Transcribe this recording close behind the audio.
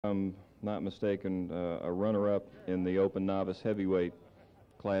I'm not mistaken, a runner-up in the Open Novice Heavyweight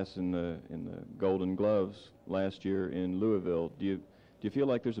class in the Golden Gloves last year in Louisville. Do you feel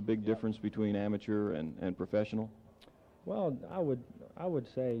like there's a big difference between amateur and professional? Well, I would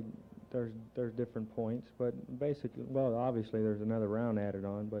say there's different points, but basically, well, obviously there's another round added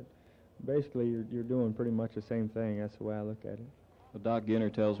on, but basically you're doing pretty much the same thing. That's the way I look at it. Well, Doc Ginner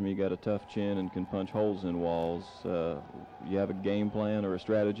tells me you got a tough chin and can punch holes in walls. You have a game plan or a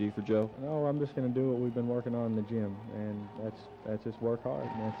strategy for Joe? No, I'm just going to do what we've been working on in the gym, and that's just work hard,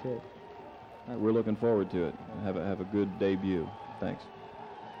 and that's it. All right, we're looking forward to it. Have a good debut. Thanks.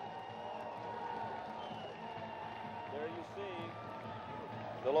 There you see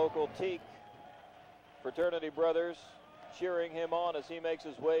the local Teak fraternity brothers cheering him on as he makes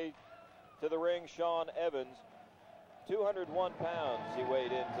his way to the ring. Shawn Evans, 201 pounds he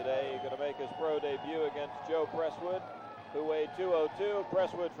weighed in today. He's going to make his pro debut against Joe Presswood, who weighed 202.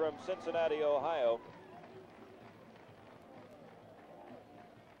 Presswood from Cincinnati, Ohio.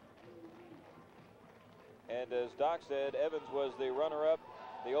 And as Doc said, Evans was the runner-up,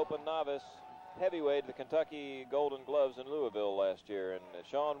 the Open Novice Heavyweight, the Kentucky Golden Gloves in Louisville last year. And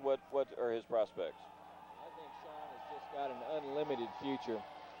Shawn, what are his prospects? I think Shawn has just got an unlimited future.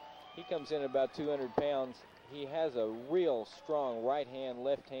 He comes in at about 200 pounds. He has a real strong right hand,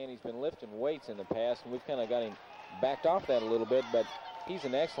 left hand. He's been lifting weights in the past, and we've kind of got him backed off that a little bit, but he's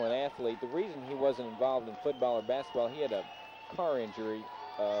an excellent athlete. The reason he wasn't involved in football or basketball, he had a car injury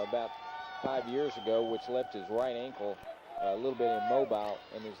about 5 years ago, which left his right ankle a little bit immobile,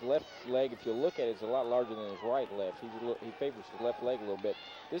 and his left leg, if you look at it, is a lot larger than his right left. He favors his left leg a little bit.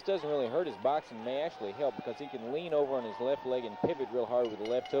 This doesn't really hurt his boxing, may actually help, because he can lean over on his left leg and pivot real hard with the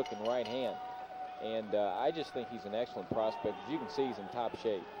left hook and right hand. And I just think he's an excellent prospect. As you can see, he's in top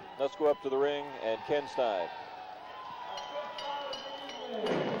shape. Let's go up to the ring and Ken Stein.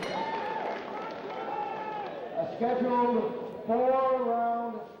 A scheduled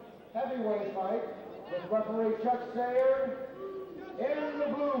 4-round heavyweight fight with referee Chuck Sayer in the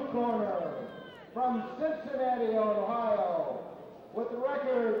blue corner from Cincinnati, Ohio, with the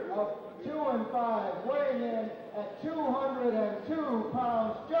record of 2-5, weighing in at 202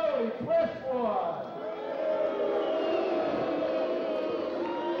 pounds, Joey Presswood.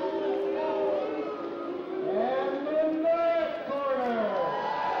 And in that corner,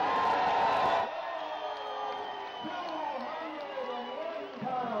 201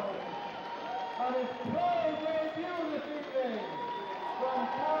 pounds, on his pro debut this evening, from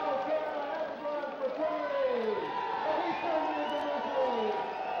Carrollton fraternity, and he's turning into this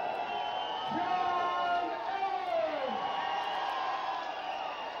Shawn Evans!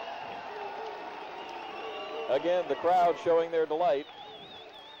 Again, the crowd showing their delight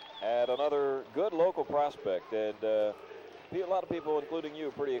at another good local prospect, and a lot of people, including you,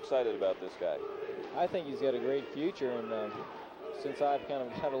 are pretty excited about this guy. I think he's got a great future, and since I've kind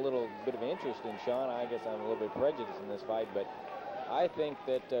of had a little bit of interest in Shawn, I guess I'm a little bit prejudiced in this fight, but I think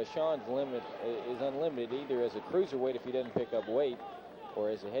that Shawn's limit is unlimited, either as a cruiserweight if he doesn't pick up weight, or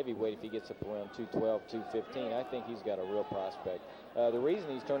as a heavyweight if he gets up around 212, 215. I think he's got a real prospect. The reason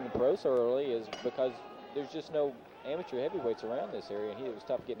he's turning pro so early is because there's just no amateur heavyweights around this area, and it was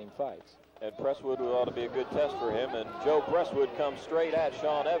tough getting him fights. And Presswood ought to be a good test for him, and Joe Presswood comes straight at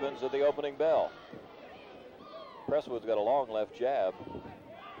Shawn Evans at the opening bell. Presswood's got a long left jab,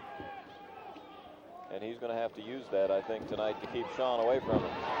 and he's going to have to use that, I think, tonight to keep Shawn away from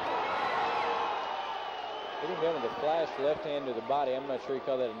him. He didn't go with the flash left hand to the body. I'm not sure he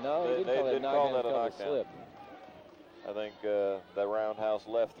called that a no. He didn't call that a knockdown, he called it a slip. I think the roundhouse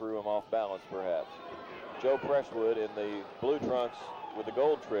left threw him off balance, perhaps. Joe Presswood in the blue trunks with the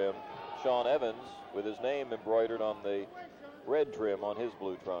gold trim. Shawn Evans with his name embroidered on the red trim on his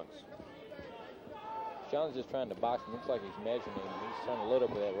blue trunks. Shawn's just trying to box him. Looks like he's measuring him. He's trying to load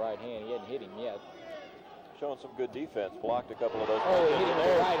up with that right hand. He hasn't hit him yet. Showing some good defense. Blocked a couple of those. Oh, he hit him with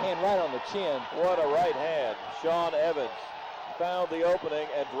the right hand right on the chin. What a right hand. Shawn Evans found the opening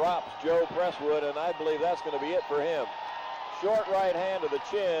and drops Joe Presswood, and I believe that's going to be it for him. Short right hand to the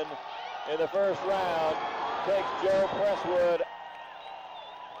chin in the first round takes Joe Presswood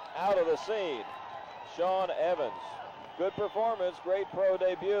out of the scene. Shawn Evans, good performance, great pro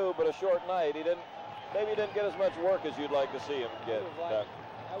debut, but a short night. Maybe he didn't get as much work as you'd like to see him get.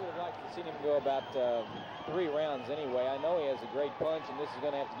 I would have liked to see him go about 3 rounds anyway. I know he has a great punch, and this is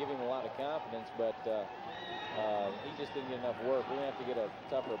going to have to give him a lot of confidence, but he just didn't get enough work. We're going to have to get a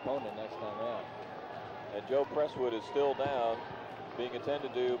tougher opponent next time out. And Joe Presswood is still down, being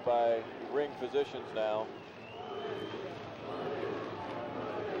attended to by ring physicians now.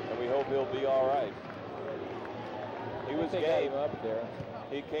 And we hope he'll be all right. He was game up there.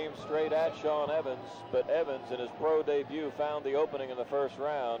 He came straight at Shawn Evans, but Evans in his pro debut found the opening in the first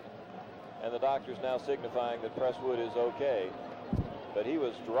round, and the doctor's now signifying that Presswood is okay. But he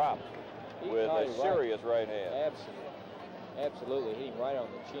was dropped with a serious right hand. Absolutely. Absolutely. Hit him right on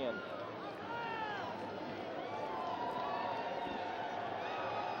the chin.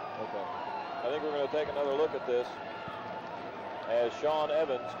 Okay. I think we're going to take another look at this as Shawn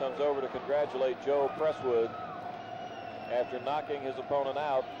Evans comes over to congratulate Joe Presswood after knocking his opponent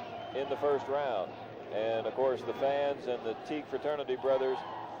out in the first round. And of course the fans and the Teague fraternity brothers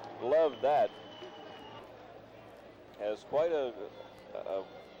loved that. Has quite a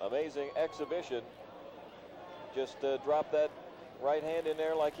amazing exhibition. Just dropped that right hand in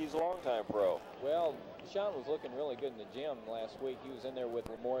there like he's a longtime pro. Well, Shawn was looking really good in the gym last week. He was in there with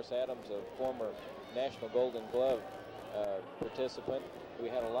Morris Adams, a former National Golden Glove participant. We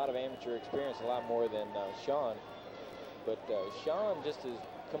had a lot of amateur experience, a lot more than Shawn. But Shawn just has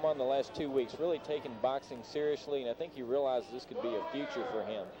come on the last 2 weeks, really taken boxing seriously, and I think he realized this could be a future for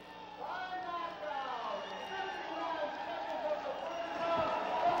him.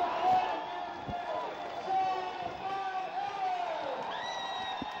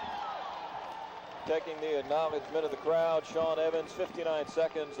 Taking the acknowledgement of the crowd, Shawn Evans, 59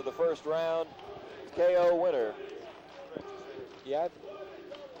 seconds of the first round, KO winner. Yeah.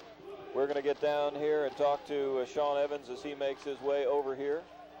 We're going to get down here and talk to Shawn Evans as he makes his way over here.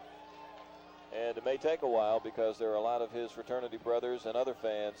 And it may take a while because there are a lot of his fraternity brothers and other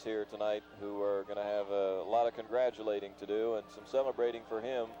fans here tonight who are going to have a lot of congratulating to do and some celebrating for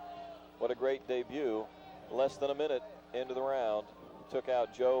him. What a great debut. Less than a minute into the round. Took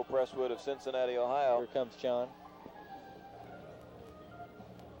out Joe Presswood of Cincinnati, Ohio. Here comes Shawn.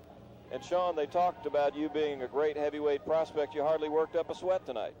 And Shawn, they talked about you being a great heavyweight prospect. You hardly worked up a sweat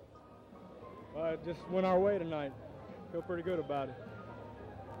tonight. It just went our way tonight. Feel pretty good about it.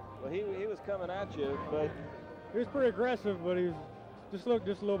 Well, he was coming at you, but he was pretty aggressive, but he looked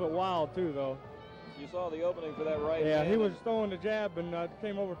just a little bit wild too, though. You saw the opening for that right hand. Yeah, he was throwing the jab and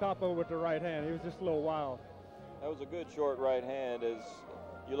came over top of it with the right hand. He was just a little wild. That was a good short right hand, as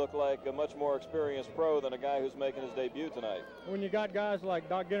you look like a much more experienced pro than a guy who's making his debut tonight. When you got guys like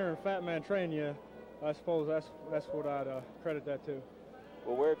Doc Ginner and Fat Man training you, I suppose that's what I'd credit that to.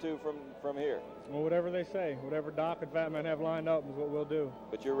 Well, where to from here? Well, whatever they say, whatever Doc and Fat Man have lined up is what we'll do.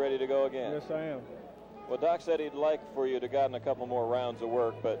 But you're ready to go again? Yes, I am. Well, Doc said he'd like for you to gotten a couple more rounds of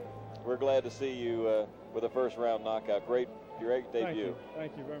work, but we're glad to see you with a first-round knockout. Great debut.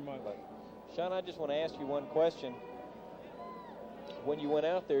 Thank you very much. Shawn, I just want to ask you one question. When you went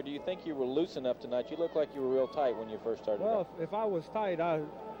out there, do you think you were loose enough tonight? You looked like you were real tight when you first started. Well, if I was tight, I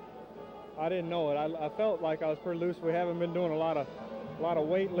didn't know it. I felt like I was pretty loose. We haven't been doing a lot of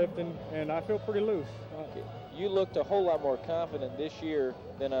weightlifting, and I feel pretty loose. You looked a whole lot more confident this year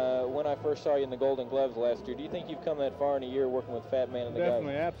than when I first saw you in the Golden Gloves last year. Do you think you've come that far in a year working with Fat Man and the guys?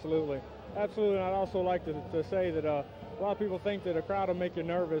 Definitely, absolutely. Absolutely, and I'd also like to say that a lot of people think that a crowd will make you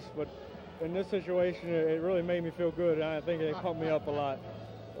nervous, but in this situation, it really made me feel good, and I think it pumped me up a lot.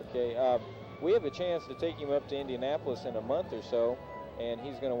 Okay, we have a chance to take him up to Indianapolis in a month or so, and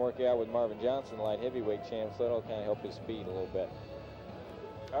he's going to work out with Marvin Johnson, light heavyweight champ, so that'll kind of help his speed a little bit.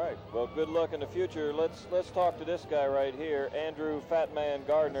 All right, well, good luck in the future. Let's talk to this guy right here, Andrew Fat Man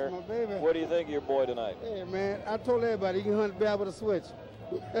Gardner. That's my baby. What do you think of your boy tonight? Hey, man, I told everybody he can hunt bad with a switch.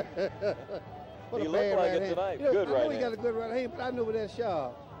 He looked like it tonight. You know, good right hand. I know he got a good right hand, but I know with that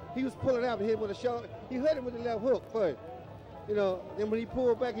shot. He was pulling out and hit with a shot. He hit him with the left hook first. You know, then when he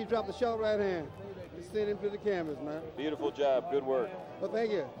pulled back, he dropped the short right hand. He sent him to the canvas, man. Beautiful job. Good work. Well,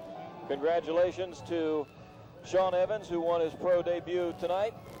 thank you. Congratulations to Shawn Evans, who won his pro debut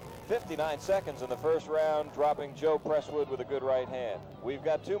tonight. 59 seconds in the first round, dropping Joe Presswood with a good right hand. We've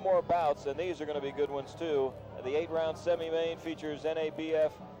got 2 more bouts, and these are going to be good ones, too. The 8-round semi-main features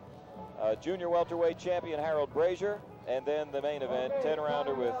NABF junior welterweight champion Harold Brazier, and then the main event,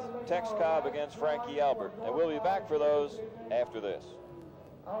 10-rounder with Tex Cobb against Frankie Albert. And we'll be back for those after this.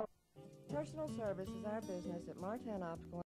 Personal service is our business at Martin Optical.